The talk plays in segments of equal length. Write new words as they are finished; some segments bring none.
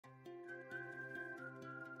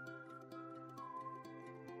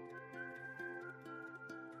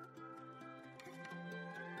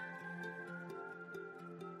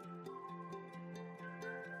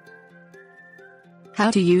How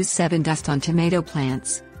to use Sevin Dust on tomato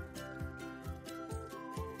plants.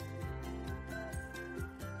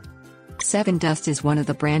 Sevin Dust is one of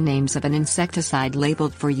the brand names of an insecticide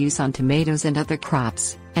labeled for use on tomatoes and other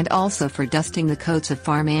crops, and also for dusting the coats of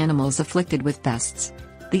farm animals afflicted with pests.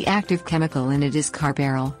 The active chemical in it is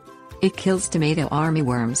carbaryl. It kills tomato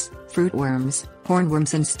armyworms, fruitworms,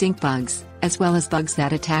 hornworms and stinkbugs, as well as bugs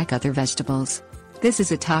that attack other vegetables. This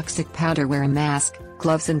is a toxic powder. Wear a mask,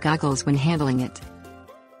 gloves and goggles when handling it.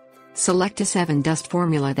 Select a Sevin Dust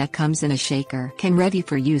formula that comes in a shaker can ready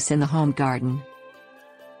for use in the home garden.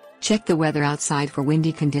 Check the weather outside for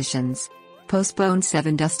windy conditions. Postpone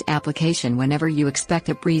Sevin Dust application whenever you expect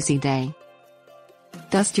a breezy day.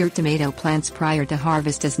 Dust your tomato plants prior to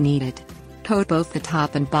harvest as needed. Coat both the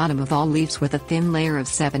top and bottom of all leaves with a thin layer of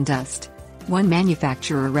Sevin Dust. One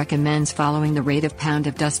manufacturer recommends following the rate of pound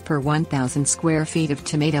of dust per 1,000 square feet of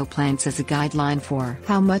tomato plants as a guideline for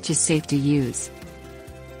how much is safe to use.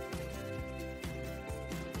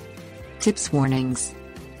 Tips. Warnings.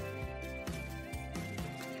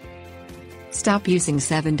 Stop using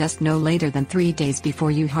Sevin Dust no later than 3 days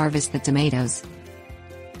before you harvest the tomatoes.